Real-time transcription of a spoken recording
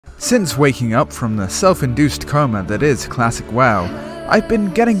Since waking up from the self-induced coma that is classic WoW, I've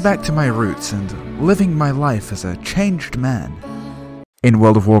been getting back to my roots and living my life as a changed man. In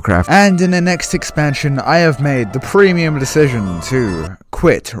World of Warcraft, and in the next expansion, I have made the premium decision to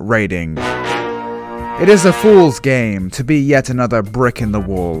quit raiding. It is a fool's game to be yet another brick in the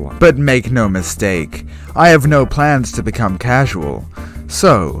wall, but make no mistake, I have no plans to become casual.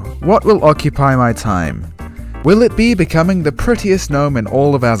 So, what will occupy my time? Will it be becoming the prettiest gnome in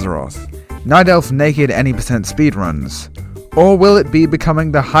all of Azeroth, Night Elf naked any % speedruns, or will it be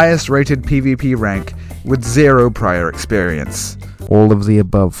becoming the highest rated PvP rank with 0 prior experience? All of the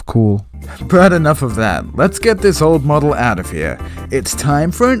above, cool. But enough of that, let's get this old model out of here. It's time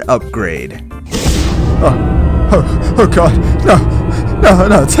for an upgrade. Oh god,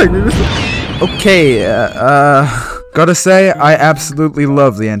 no, take me. Okay, gotta say, I absolutely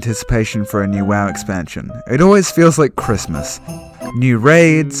love the anticipation for a new WoW expansion. It always feels like Christmas. New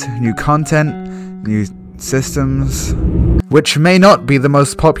raids, new content, new systems. Which may not be the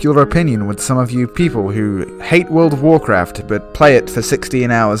most popular opinion with some of you people who hate World of Warcraft but play it for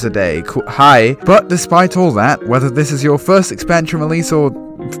 16 hours a day. Hi! But despite all that, whether this is your first expansion release or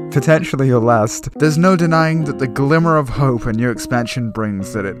potentially your last, there's no denying that the glimmer of hope a new expansion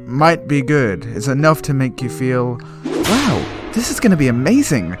brings that it might be good is enough to make you feel, wow, this is gonna be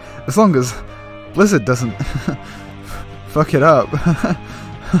amazing, as long as Blizzard doesn't fuck it up.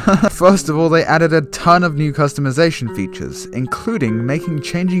 First of all, they added a ton of new customization features, including making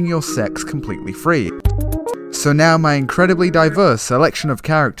changing your sex completely free. So now my incredibly diverse selection of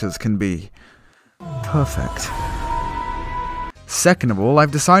characters can be perfect. Second of all,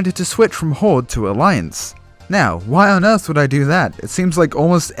 I've decided to switch from Horde to Alliance. Now, why on earth would I do that? It seems like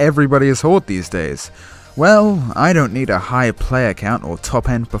almost everybody is Horde these days. Well, I don't need a high player count or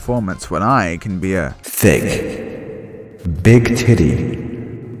top-end performance when I can be a thick, big titty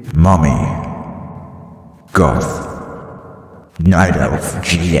mommy, goth, night elf,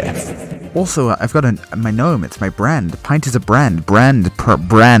 GF. Also, I've got my gnome, it's my brand. Pint is a brand. Brand.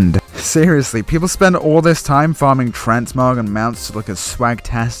 Seriously, people spend all this time farming transmog and mounts to look as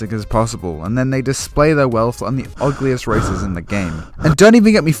swagtastic as possible, and then they display their wealth on the ugliest races in the game. And don't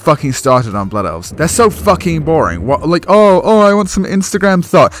even get me fucking started on Blood Elves. They're so fucking boring. What, like, oh, I want some Instagram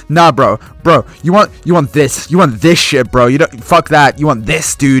thought. Nah, bro, you want this shit, bro. You don't, fuck that, you want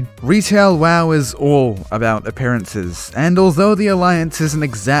this, dude. Retail WoW is all about appearances, and although the Alliance isn't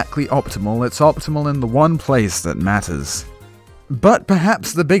exactly optimal, it's optimal in the one place that matters. But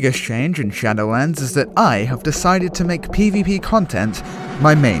perhaps the biggest change in Shadowlands is that I have decided to make PvP content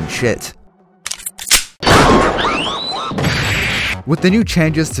my main shit. With the new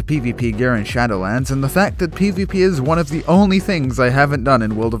changes to PvP gear in Shadowlands, and the fact that PvP is one of the only things I haven't done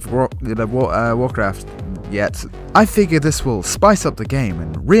in World of Warcraft yet, I figure this will spice up the game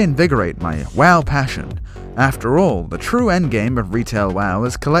and reinvigorate my WoW passion. After all, the true endgame of retail WoW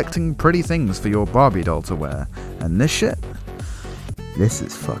is collecting pretty things for your Barbie doll to wear, and this shit? This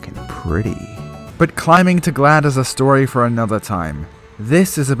is fucking pretty. But climbing to Glad is a story for another time.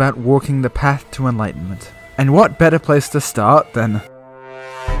 This is about walking the path to enlightenment. And what better place to start than...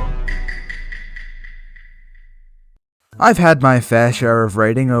 I've had my fair share of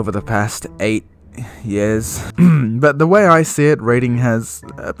raiding over the past 8 years, but the way I see it, raiding has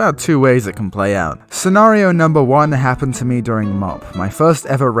about 2 ways it can play out. Scenario number 1 happened to me during MOP, my first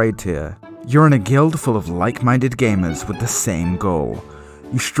ever raid tier. You're in a guild full of like-minded gamers with the same goal.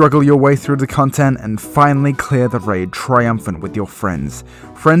 You struggle your way through the content and finally clear the raid triumphant with your friends.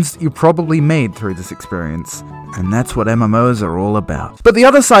 Friends that you probably made through this experience. And that's what MMOs are all about. But the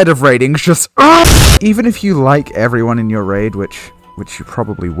other side of raiding is just even if you like everyone in your raid, which you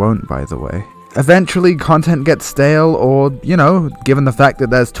probably won't, by the way. Eventually content gets stale, or, you know, given the fact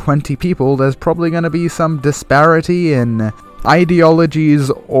that there's 20 people, there's probably going to be some disparity in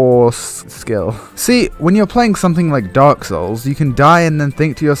ideologies or skill. See, when you're playing something like Dark Souls, you can die and then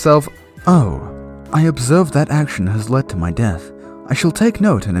think to yourself, oh, I observe that action has led to my death. I shall take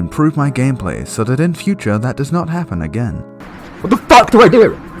note and improve my gameplay so that in future that does not happen again. What the fuck do I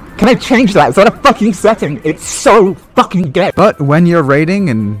do? Can I change that? Is that a fucking setting? It's so fucking gay. But when you're raiding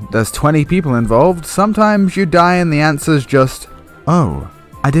and there's 20 people involved, sometimes you die and the answer's just, oh,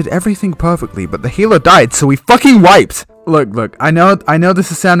 I did everything perfectly, but the healer died, so we fucking wiped! Look, I know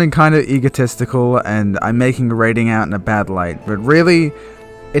this is sounding kind of egotistical, and I'm making raiding out in a bad light, but really,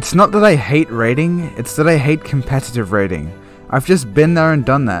 it's not that I hate raiding, it's that I hate competitive raiding. I've just been there and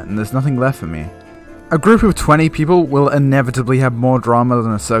done that, and there's nothing left for me. A group of 20 people will inevitably have more drama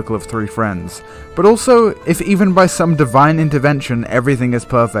than a circle of 3 friends. But also, if even by some divine intervention everything is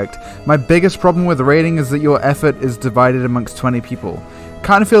perfect, my biggest problem with raiding is that your effort is divided amongst 20 people.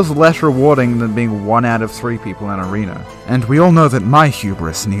 Kinda feels less rewarding than being 1 out of 3 people in arena. And we all know that my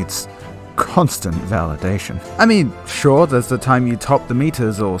hubris needs constant validation. I mean, sure, there's the time you top the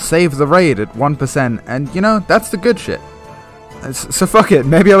meters or save the raid at 1%, and you know, that's the good shit. So fuck it,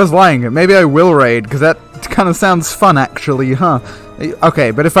 maybe I was lying, maybe I will raid, because that kind of sounds fun actually, huh?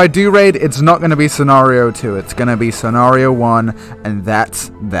 Okay, but if I do raid, it's not going to be Scenario 2, it's going to be Scenario 1, and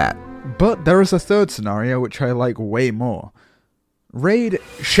that's that. But there is a third scenario which I like way more. Raid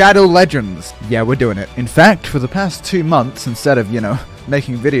Shadow Legends. Yeah, we're doing it. In fact, for the past 2 months, instead of, you know,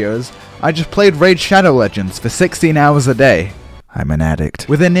 making videos, I just played Raid Shadow Legends for 16 hours a day. I'm an addict.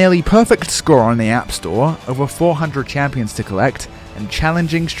 With a nearly perfect score on the App Store, over 400 champions to collect, and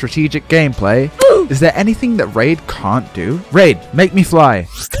challenging strategic gameplay, is there anything that Raid can't do? Raid, make me fly.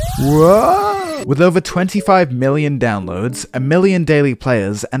 Whoa! With over 25 million downloads, 1 million daily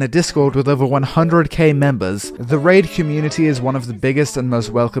players, and a Discord with over 100k members, the Raid community is one of the biggest and most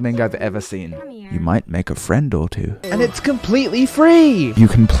welcoming I've ever seen. You might make a friend or two. And it's completely free! You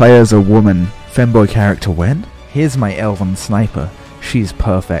can play as a woman. Femboy character when? Here's my elven sniper. She's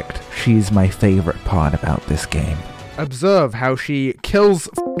perfect. She's my favorite part about this game. Observe how she kills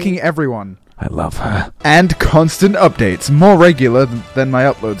fucking everyone. I love her. And constant updates, more regular than my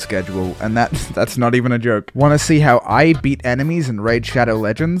upload schedule, and that's not even a joke. Wanna see how I beat enemies in Raid Shadow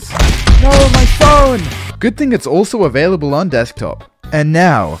Legends? No, my phone! Good thing it's also available on desktop. And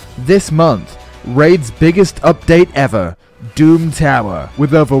now, this month, Raid's biggest update ever, Doom Tower,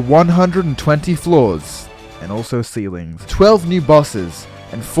 with over 120 floors, and also ceilings, 12 new bosses,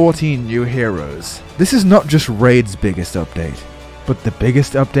 and 14 new heroes. This is not just Raid's biggest update, but the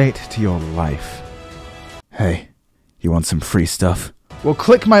biggest update to your life. Hey, you want some free stuff? Well,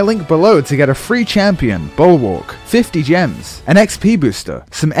 click my link below to get a free champion, Bulwark, 50 gems, an XP booster,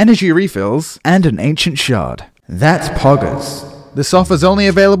 some energy refills, and an ancient shard. That's Poggers. This offer's only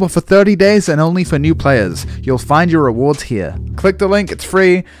available for 30 days and only for new players. You'll find your rewards here. Click the link, it's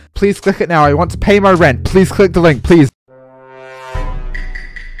free. Please click it now, I want to pay my rent. Please click the link, please.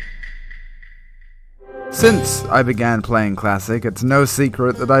 Since I began playing Classic, it's no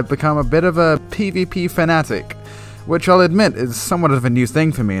secret that I've become a bit of a PvP fanatic, which I'll admit is somewhat of a new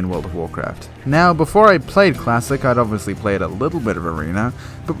thing for me in World of Warcraft. Now, before I played Classic, I'd obviously played a little bit of Arena,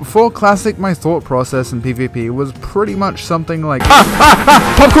 but before Classic, my thought process in PvP was pretty much something like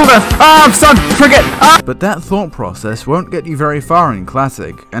pop cooldown! I'm stunned! Trigger! But that thought process won't get you very far in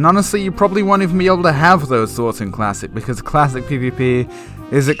Classic, and honestly, you probably won't even be able to have those thoughts in Classic, because Classic PvP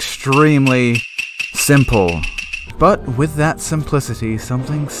is extremely simple. But with that simplicity,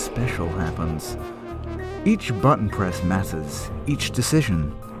 something special happens. Each button press matters, each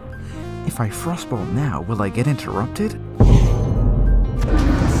decision. If I frostbolt now, will I get interrupted?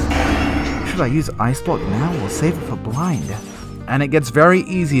 Should I use Ice Block now or save it for blind? And it gets very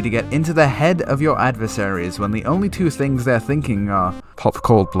easy to get into the head of your adversaries when the only two things they're thinking are pop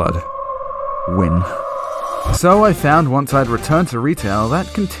cold blood, win. So I found once I'd returned to retail,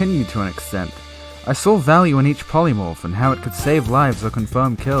 that continued to an extent. I saw value in each polymorph and how it could save lives or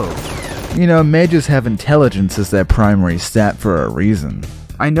confirm kills. You know, mages have intelligence as their primary stat for a reason.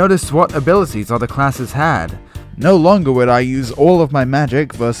 I noticed what abilities other classes had. No longer would I use all of my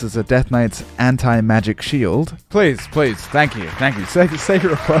magic versus a Death Knight's anti-magic shield. Please, thank you. Save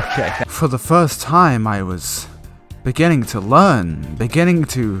your okay. For the first time, I was beginning to learn, beginning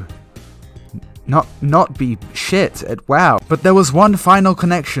to not be shit at WoW. But there was one final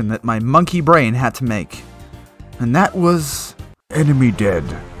connection that my monkey brain had to make. And that was... enemy dead.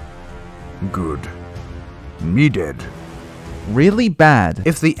 Good. Me dead. Really bad.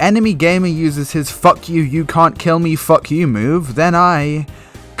 If the enemy gamer uses his fuck you, you can't kill me, fuck you move, then I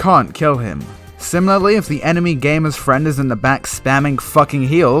can't kill him. Similarly, if the enemy gamer's friend is in the back spamming fucking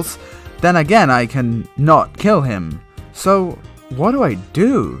heals, then again I can not kill him. So, what do I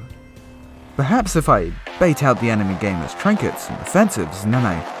do? Perhaps if I bait out the enemy gamer's trinkets and defensives, and then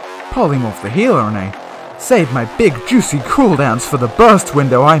I polymorph the healer and I save my big juicy cooldowns for the burst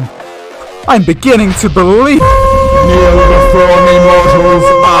window, I'm beginning to believe. Kneel before me, mortals,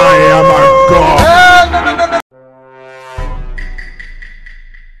 I am a god.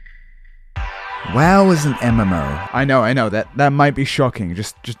 WoW is an MMO. I know, that might be shocking,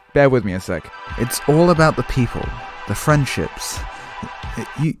 just bear with me a sec. It's all about the people, the friendships.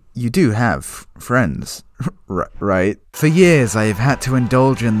 You do have friends, right? For years I've had to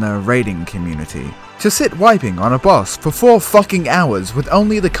indulge in the raiding community. To sit wiping on a boss for 4 fucking hours with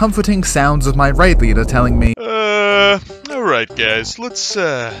only the comforting sounds of my raid leader telling me, alright guys, let's,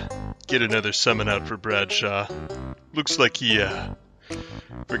 get another summon out for Bradshaw. Looks like he,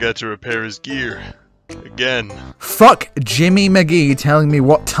 forgot to repair his gear. Again. Fuck Jimmy McGee telling me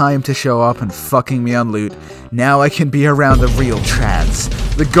what time to show up and fucking me on loot. Now I can be around the real trads.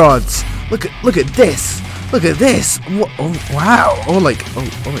 The gods. Look at this. Look at this. Oh, wow. Like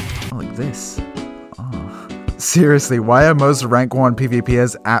this. Oh. Seriously, why are most rank 1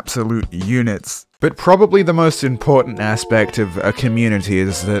 PvPers absolute units? But probably the most important aspect of a community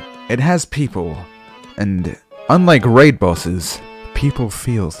is that it has people. And unlike raid bosses, people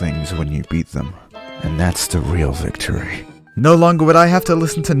feel things when you beat them. And that's the real victory. No longer would I have to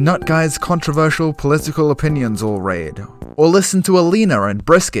listen to Nut Guy's controversial political opinions all raid, or listen to Alina and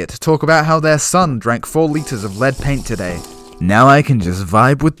Brisket talk about how their son drank 4 liters of lead paint today. Now I can just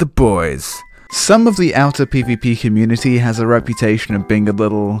vibe with the boys. Some of the outer PvP community has a reputation of being a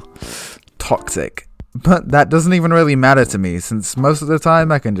little toxic, but that doesn't even really matter to me, since most of the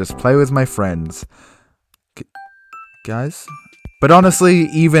time I can just play with my friends. Guys? But honestly,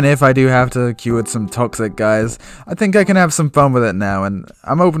 even if I do have to queue with some toxic guys, I think I can have some fun with it now, and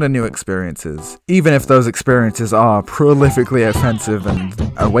I'm open to new experiences. Even if those experiences are prolifically offensive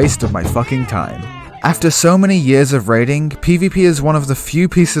and a waste of my fucking time. After so many years of raiding, PvP is one of the few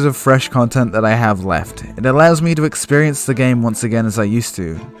pieces of fresh content that I have left. It allows me to experience the game once again as I used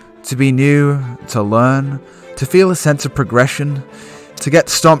to be new, to learn, to feel a sense of progression, to get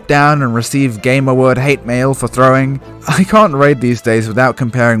stomped down and receive Game Award hate mail for throwing. I can't raid these days without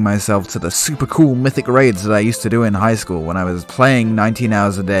comparing myself to the super cool mythic raids that I used to do in high school when I was playing 19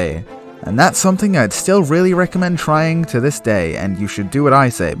 hours a day. And that's something I'd still really recommend trying to this day, and you should do what I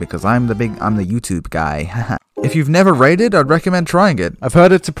say because I'm the YouTube guy. If you've never raided, I'd recommend trying it. I've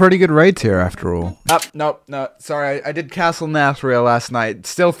heard it's a pretty good raid tier after all. No, sorry, I did Castle Nathria last night.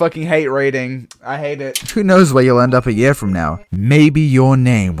 Still fucking hate raiding. I hate it. Who knows where you'll end up a year from now? Maybe your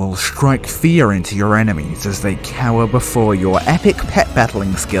name will strike fear into your enemies as they cower before your epic pet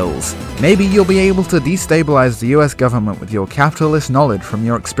battling skills. Maybe you'll be able to destabilize the US government with your capitalist knowledge from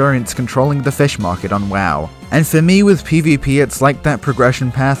your experience controlling the fish market on WoW. And for me with PvP, it's like that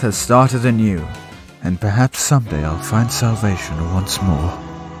progression path has started anew. And perhaps someday I'll find salvation once more.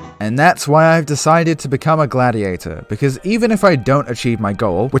 And that's why I've decided to become a gladiator, because even if I don't achieve my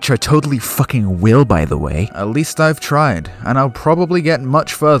goal, which I totally fucking will by the way, at least I've tried, and I'll probably get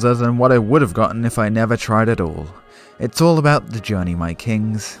much further than what I would have gotten if I never tried at all. It's all about the journey, my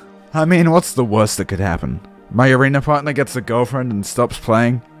kings. I mean, what's the worst that could happen? My arena partner gets a girlfriend and stops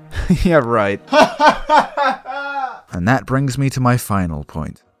playing? Yeah, right. And that brings me to my final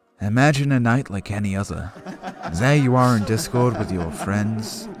point. Imagine a night like any other. There you are in Discord with your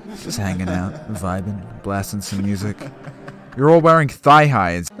friends, just hanging out, vibing, blasting some music. You're all wearing thigh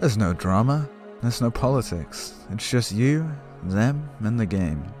highs. There's no drama, there's no politics. It's just you, them, and the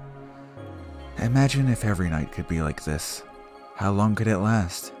game. Imagine if every night could be like this. How long could it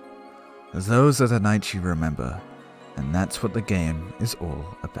last? Those are the nights you remember, and that's what the game is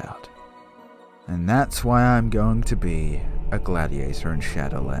all about. And that's why I'm going to be a gladiator in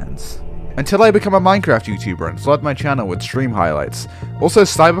Shadowlands. Until I become a Minecraft YouTuber and flood my channel with stream highlights. Also,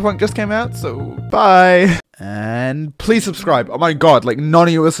 Cyberpunk just came out, so bye! And please subscribe. Oh my god, like none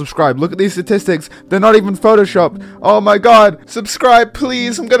of you are subscribed. Look at these statistics. They're not even photoshopped. Oh my god. Subscribe,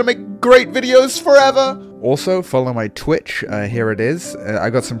 please. I'm gonna make great videos forever. Also, follow my Twitch. Here it is. I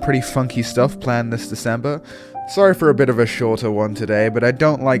got some pretty funky stuff planned this December. Sorry for a bit of a shorter one today, but I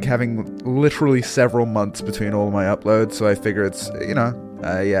don't like having literally several months between all my uploads, so I figure it's, you know,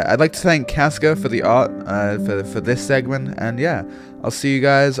 yeah. I'd like to thank Casca for the art, for this segment, and yeah, I'll see you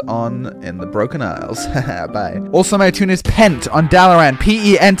guys in the Broken Isles. Bye. Also, my Toon is Pent on Dalaran,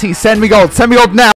 P-E-N-T, send me gold now!